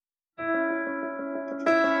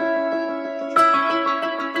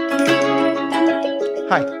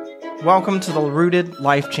Hi, welcome to the Rooted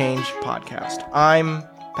Life Change podcast. I'm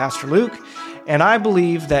Pastor Luke, and I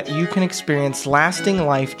believe that you can experience lasting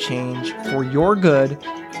life change for your good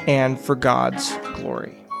and for God's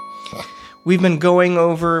glory. We've been going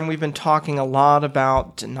over and we've been talking a lot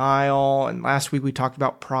about denial, and last week we talked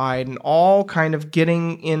about pride, and all kind of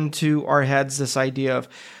getting into our heads this idea of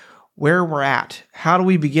where we're at. How do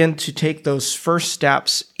we begin to take those first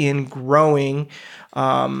steps in growing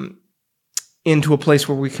into a place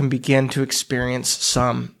where we can begin to experience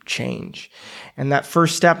some change? And that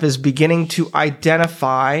first step is beginning to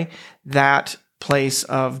identify that place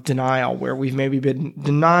of denial where we've maybe been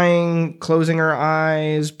denying, closing our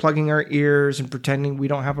eyes, plugging our ears, and pretending we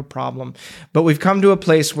don't have a problem. But we've come to a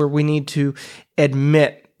place where we need to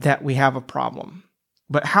admit that we have a problem.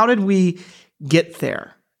 But how did we get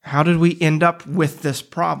there? How did we end up with this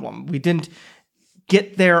problem? We didn't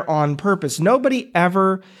get there on purpose. Nobody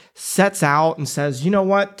ever sets out and says, you know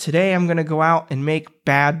what, today I'm going to go out and make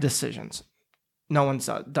bad decisions. No one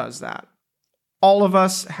does that. All of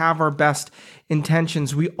us have our best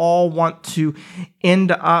intentions. We all want to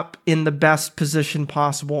end up in the best position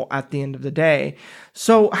possible at the end of the day.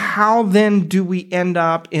 So how then do we end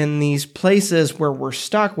up in these places where we're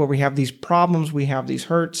stuck, where we have these problems, we have these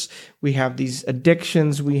hurts, we have these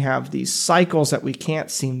addictions, we have these cycles that we can't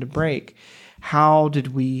seem to break? How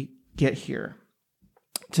did we get here?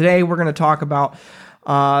 Today we're going to talk about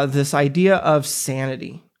this idea of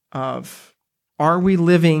sanity, of are we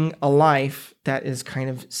living a life that is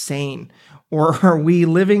kind of sane? Or are we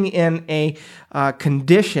living in a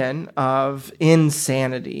condition of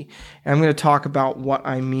insanity? And I'm going to talk about what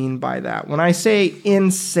I mean by that. When I say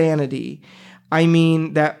insanity, I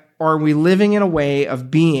mean that are we living in a way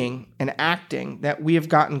of being and acting that we have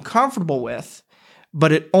gotten comfortable with,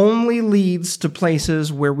 but it only leads to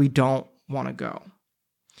places where we don't want to go?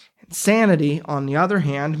 Sanity, on the other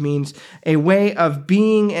hand, means a way of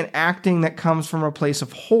being and acting that comes from a place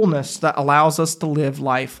of wholeness that allows us to live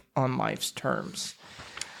life on life's terms.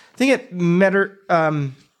 I think it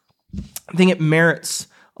merits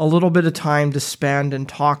a little bit of time to spend and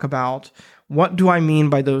talk about what do I mean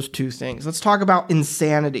by those two things. Let's talk about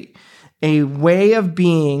insanity, a way of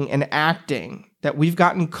being and acting that we've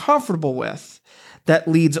gotten comfortable with that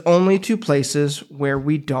leads only to places where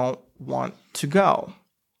we don't want to go.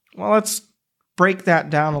 Well, let's break that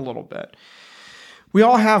down a little bit. We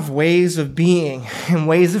all have ways of being and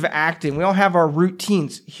ways of acting. We all have our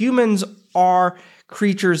routines. Humans are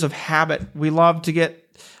creatures of habit. We love to get,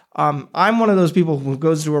 I'm one of those people who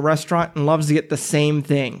goes to a restaurant and loves to get the same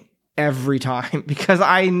thing every time because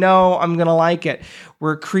I know I'm going to like it.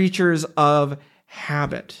 We're creatures of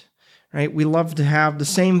habit, right? We love to have the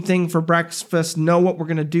same thing for breakfast, know what we're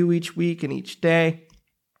going to do each week and each day.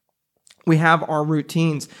 We have our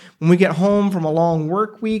routines. When we get home from a long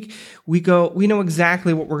work week, we know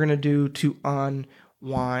exactly what we're going to do to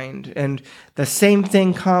unwind. And the same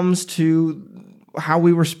thing comes to how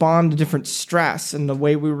we respond to different stress and the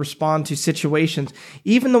way we respond to situations,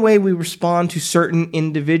 even the way we respond to certain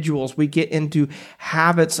individuals. We get into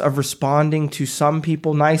habits of responding to some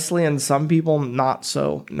people nicely and some people not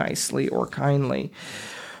so nicely or kindly.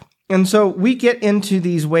 And so we get into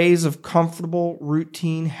these ways of comfortable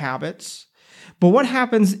routine habits. But what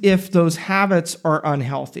happens if those habits are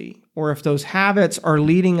unhealthy, or if those habits are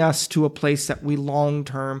leading us to a place that we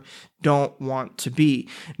long-term don't want to be?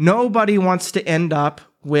 Nobody wants to end up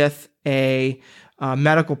with a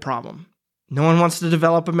medical problem. No one wants to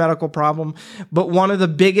develop a medical problem. But one of the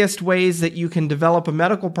biggest ways that you can develop a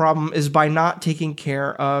medical problem is by not taking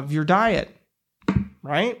care of your diet,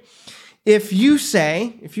 right? If you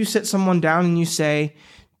sit someone down and you say,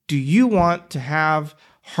 do you want to have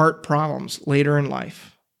heart problems later in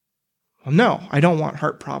life? Well, no, I don't want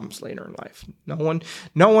heart problems later in life.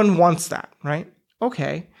 No one wants that, right?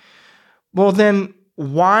 Okay. Well, then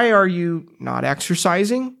why are you not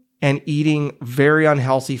exercising and eating very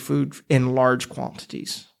unhealthy food in large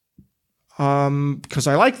quantities? Because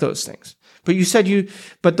I like those things. But you said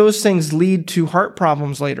but those things lead to heart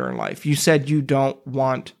problems later in life. You said you don't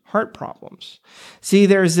want heart problems. See,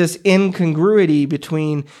 there's this incongruity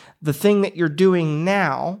between the thing that you're doing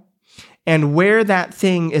now and where that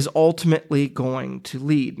thing is ultimately going to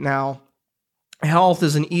lead. Now, health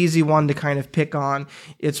is an easy one to kind of pick on.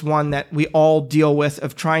 It's one that we all deal with,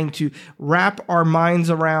 of trying to wrap our minds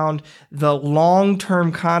around the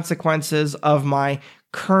long-term consequences of my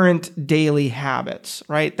current daily habits,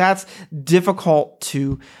 right? That's difficult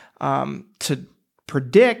to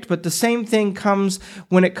predict, but the same thing comes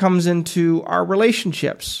when it comes into our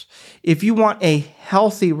relationships. If you want a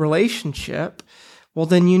healthy relationship, well,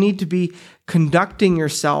 then you need to be conducting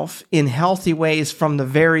yourself in healthy ways from the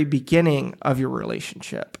very beginning of your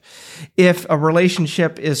relationship. If a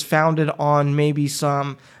relationship is founded on maybe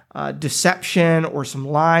some deception or some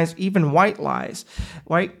lies, even white lies,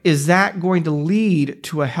 right? Is that going to lead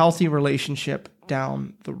to a healthy relationship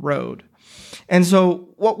down the road? And so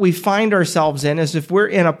what we find ourselves in is if we're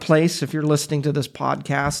in a place, if you're listening to this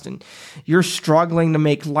podcast and you're struggling to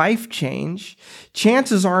make life change,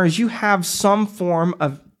 chances are is you have some form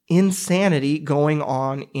of insanity going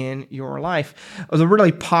on in your life. The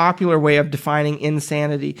really popular way of defining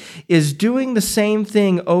insanity is doing the same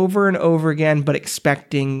thing over and over again, but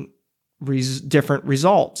expecting different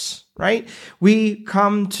results, right? We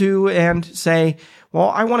come to and say, well,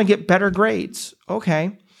 I want to get better grades.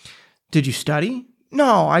 Okay. Did you study?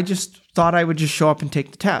 No, I just thought I would just show up and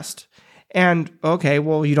take the test. And okay,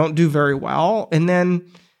 well, you don't do very well. And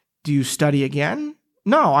then do you study again?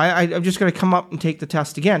 No, I'm just going to come up and take the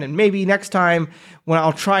test again. And maybe next time when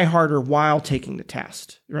I'll try harder while taking the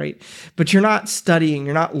test, right? But you're not studying,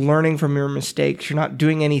 you're not learning from your mistakes, you're not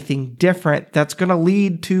doing anything different that's going to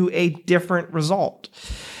lead to a different result.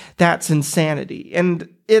 That's insanity. And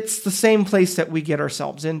it's the same place that we get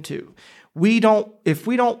ourselves into. If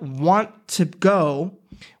we don't want to go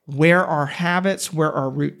where our habits, where our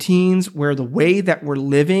routines, where the way that we're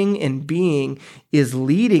living and being is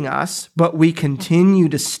leading us, but we continue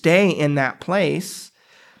to stay in that place,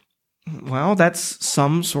 well, that's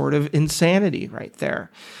some sort of insanity right there.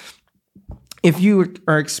 If you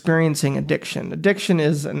are experiencing addiction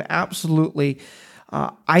is an absolutely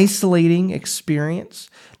isolating experience,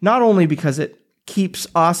 not only because it keeps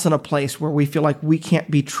us in a place where we feel like we can't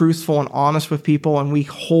be truthful and honest with people and we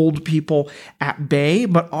hold people at bay,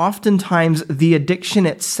 but oftentimes the addiction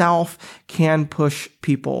itself can push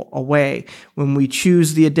people away. When we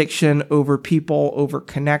choose the addiction over people, over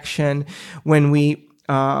connection, when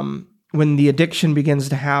the addiction begins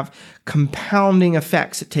to have compounding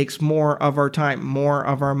effects, it takes more of our time, more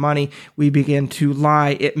of our money. We begin to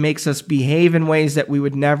lie. It makes us behave in ways that we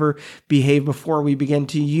would never behave before. We begin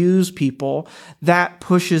to use people. That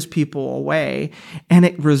pushes people away. And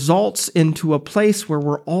it results into a place where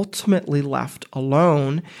we're ultimately left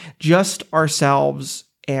alone, just ourselves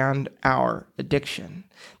and our addiction.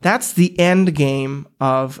 That's the end game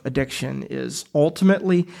of addiction, is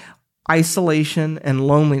ultimately isolation and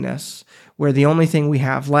loneliness, where the only thing we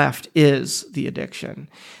have left is the addiction.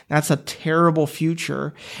 That's a terrible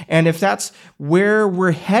future. And if that's where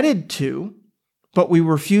we're headed to, but we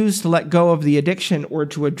refuse to let go of the addiction or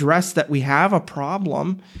to address that we have a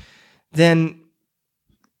problem, then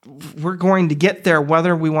we're going to get there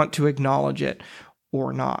whether we want to acknowledge it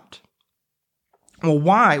or not. Well,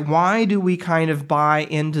 why? Why do we kind of buy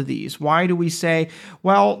into these? Why do we say,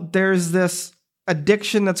 well, there's this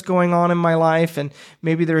addiction that's going on in my life, and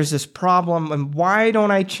maybe there's this problem, and why don't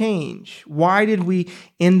I change? Why did we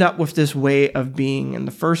end up with this way of being in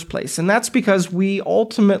the first place? And that's because we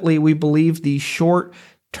believe these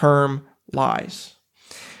short-term lies,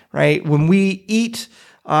 right? When we eat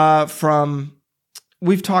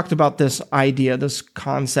we've talked about this idea, this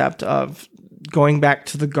concept of going back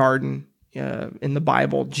to the garden in the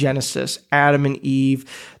Bible, Genesis, Adam and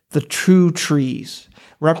Eve, the true trees,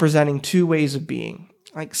 representing two ways of being.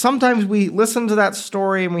 Like sometimes we listen to that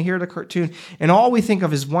story and we hear the cartoon and all we think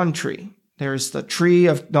of is one tree. There's the tree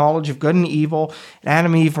of knowledge of good and evil, and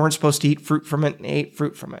Adam and Eve weren't supposed to eat fruit from it and ate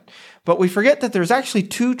fruit from it. But we forget that there's actually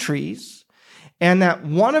two trees, and that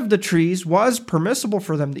one of the trees was permissible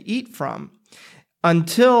for them to eat from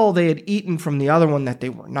until they had eaten from the other one that they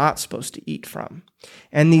were not supposed to eat from.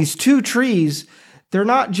 And these two trees, they're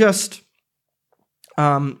not just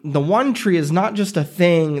the one tree is not just a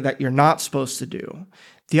thing that you're not supposed to do.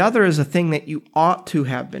 The other is a thing that you ought to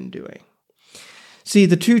have been doing. See,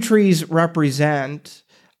 the two trees represent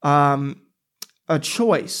a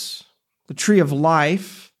choice. The tree of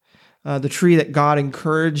life, the tree that God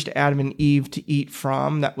encouraged Adam and Eve to eat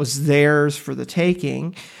from, that was theirs for the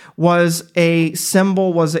taking, was a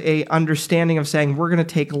symbol, was a understanding of saying we're going to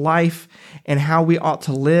take life and how we ought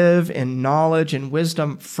to live in knowledge and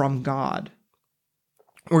wisdom from God.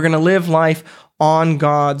 We're going to live life on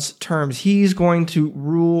God's terms. He's going to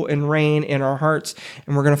rule and reign in our hearts,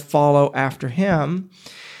 and we're going to follow after him.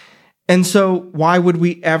 And so why would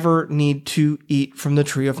we ever need to eat from the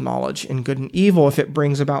tree of knowledge and good and evil if it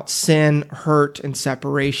brings about sin, hurt, and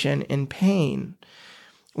separation and pain?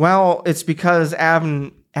 Well, it's because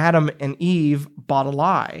Adam and Eve bought a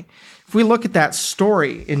lie. If we look at that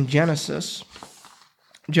story in Genesis,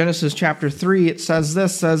 Genesis chapter 3, it says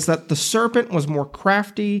that the serpent was more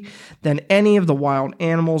crafty than any of the wild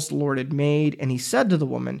animals the Lord had made. And he said to the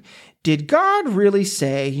woman, "Did God really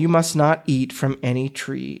say you must not eat from any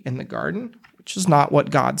tree in the garden?" Which is not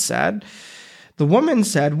what God said. The woman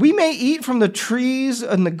said, "We may eat from the trees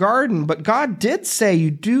in the garden, but God did say you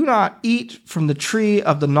do not eat from the tree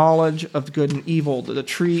of the knowledge of good and evil, the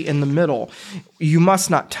tree in the middle. You must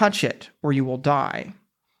not touch it, or you will die."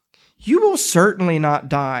 "You will certainly not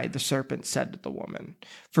die," the serpent said to the woman.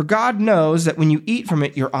 "For God knows that when you eat from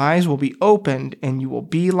it, your eyes will be opened, and you will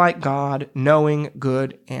be like God, knowing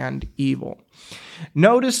good and evil."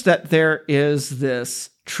 Notice that there is this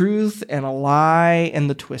truth and a lie and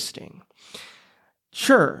the twisting.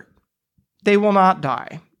 Sure, they will not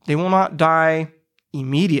die. They will not die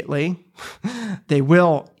immediately. They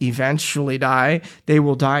will eventually die. They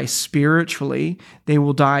will die spiritually. They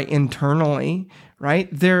will die internally, right?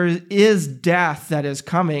 There is death that is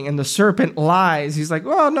coming, and the serpent lies. He's like,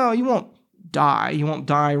 "Well, no, you won't die. You won't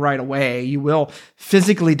die right away. You will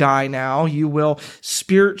physically die now. You will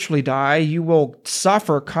spiritually die. You will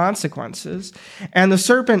suffer consequences." And the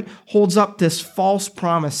serpent holds up this false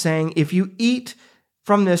promise saying, if you eat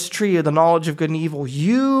from this tree of the knowledge of good and evil,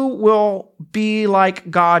 you will be like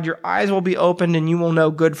God. Your eyes will be opened and you will know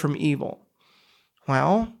good from evil.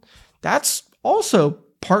 Well, that's also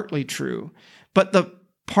partly true. But the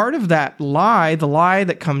part of that lie, the lie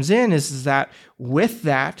that comes in is that with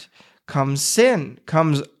that comes sin,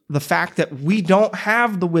 comes the fact that we don't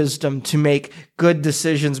have the wisdom to make good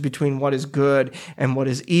decisions between what is good and what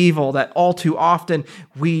is evil, that all too often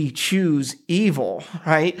we choose evil,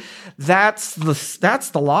 right? That's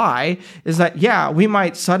the lie, is that, yeah, we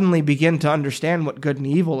might suddenly begin to understand what good and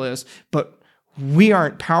evil is, but we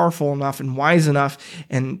aren't powerful enough and wise enough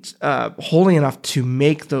and holy enough to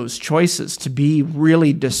make those choices, to be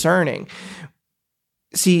really discerning.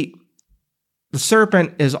 See, the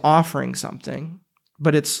serpent is offering something,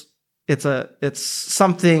 but it's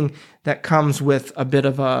something that comes with a bit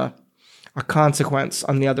of a consequence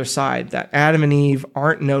on the other side that Adam and Eve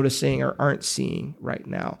aren't noticing or aren't seeing right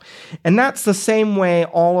now. And that's the same way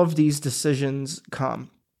all of these decisions come.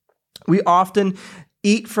 We often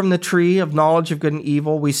eat from the tree of knowledge of good and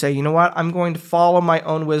evil. We say, you know what? I'm going to follow my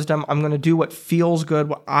own wisdom. I'm going to do what feels good,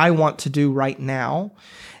 what I want to do right now.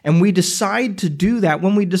 And we decide to do that.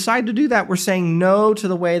 When we decide to do that, we're saying no to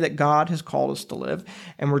the way that God has called us to live.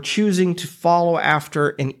 And we're choosing to follow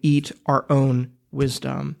after and eat our own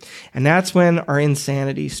wisdom. And that's when our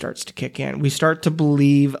insanity starts to kick in. We start to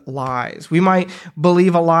believe lies. We might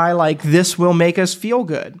believe a lie like, this will make us feel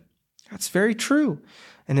good. That's very true.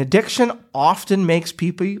 An addiction often makes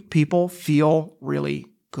people feel really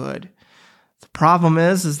good. The problem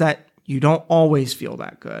is that you don't always feel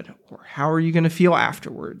that good. Or how are you going to feel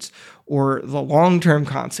afterwards? Or the long-term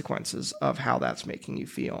consequences of how that's making you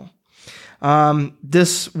feel.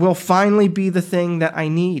 This will finally be the thing that I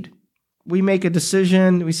need. We make a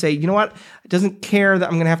decision. We say, you know what? It doesn't care that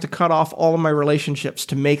I'm going to have to cut off all of my relationships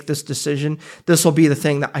to make this decision. This will be the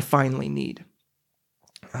thing that I finally need.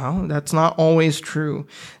 Oh, that's not always true.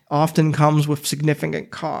 Often comes with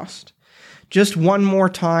significant cost. Just one more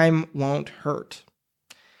time won't hurt.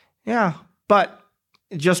 Yeah, but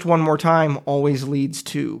just one more time always leads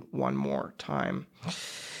to one more time.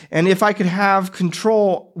 And if I could have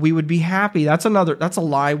control, we would be happy. That's a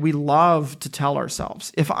lie we love to tell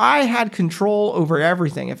ourselves. If I had control over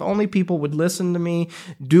everything, if only people would listen to me,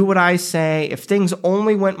 do what I say, if things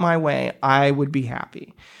only went my way, I would be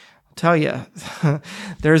happy. I'll tell you,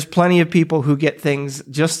 there's plenty of people who get things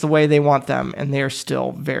just the way they want them, and they're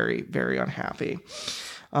still very, very unhappy.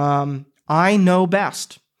 I know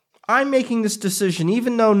best. I'm making this decision,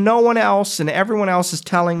 even though no one else and everyone else is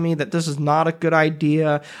telling me that this is not a good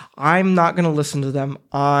idea. I'm not going to listen to them.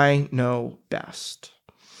 I know best.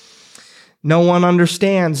 No one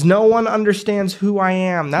understands. No one understands who I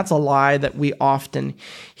am. That's a lie that we often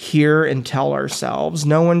hear and tell ourselves.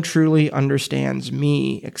 No one truly understands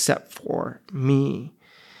me except for me.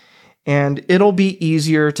 And it'll be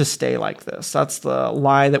easier to stay like this. That's the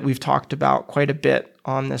lie that we've talked about quite a bit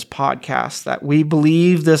on this podcast, that we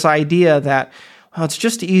believe this idea that, well, it's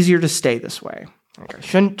just easier to stay this way. Like, I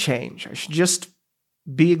shouldn't change. I should just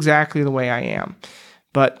be exactly the way I am.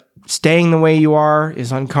 But staying the way you are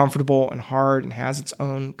is uncomfortable and hard and has its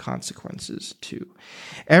own consequences too.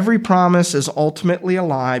 Every promise is ultimately a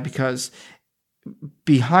lie because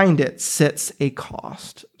behind it sits a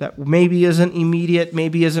cost that maybe isn't immediate,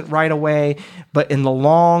 maybe isn't right away, but in the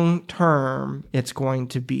long term, it's going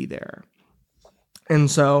to be there. And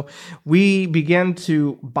so we begin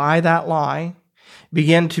to buy that lie,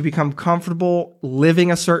 begin to become comfortable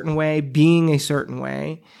living a certain way, being a certain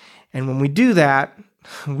way. And when we do that,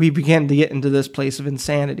 we begin to get into this place of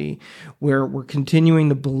insanity where we're continuing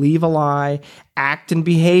to believe a lie, act and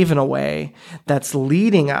behave in a way that's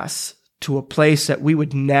leading us to a place that we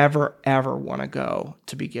would never, ever want to go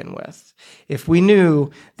to begin with. If we knew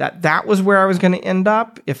that that was where I was going to end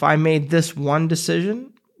up, if I made this one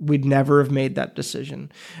decision, we'd never have made that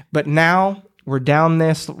decision. But now we're down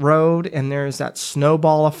this road and there's that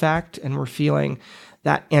snowball effect and we're feeling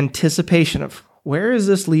that anticipation of, where is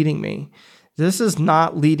this leading me? This is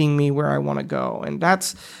not leading me where I want to go. And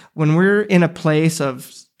that's when we're in a place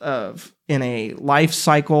of in a life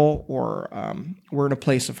cycle, or we're in a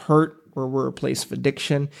place of hurt, or we're a place of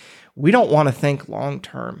addiction. We don't want to think long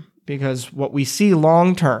term, because what we see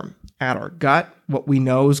long term at our gut, what we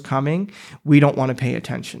know is coming, we don't want to pay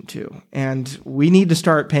attention to. And we need to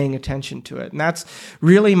start paying attention to it. And that's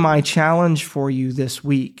really my challenge for you this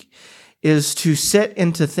week, is to sit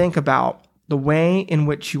and to think about the way in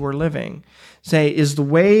which you are living. Say, is the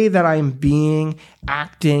way that I'm being,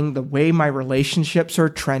 acting, the way my relationships are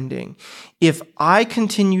trending, if I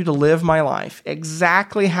continue to live my life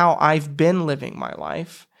exactly how I've been living my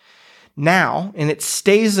life now, and it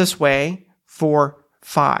stays this way for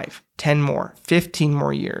 5, 10 more, 15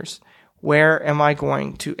 more years, where am I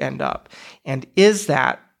going to end up? And is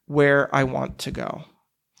that where I want to go?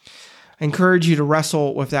 I encourage you to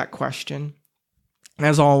wrestle with that question.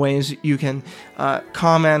 As always, you can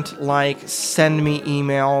comment, send me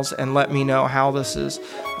emails, and let me know how this is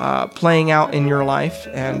playing out in your life.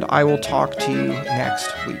 And I will talk to you next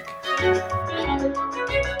week.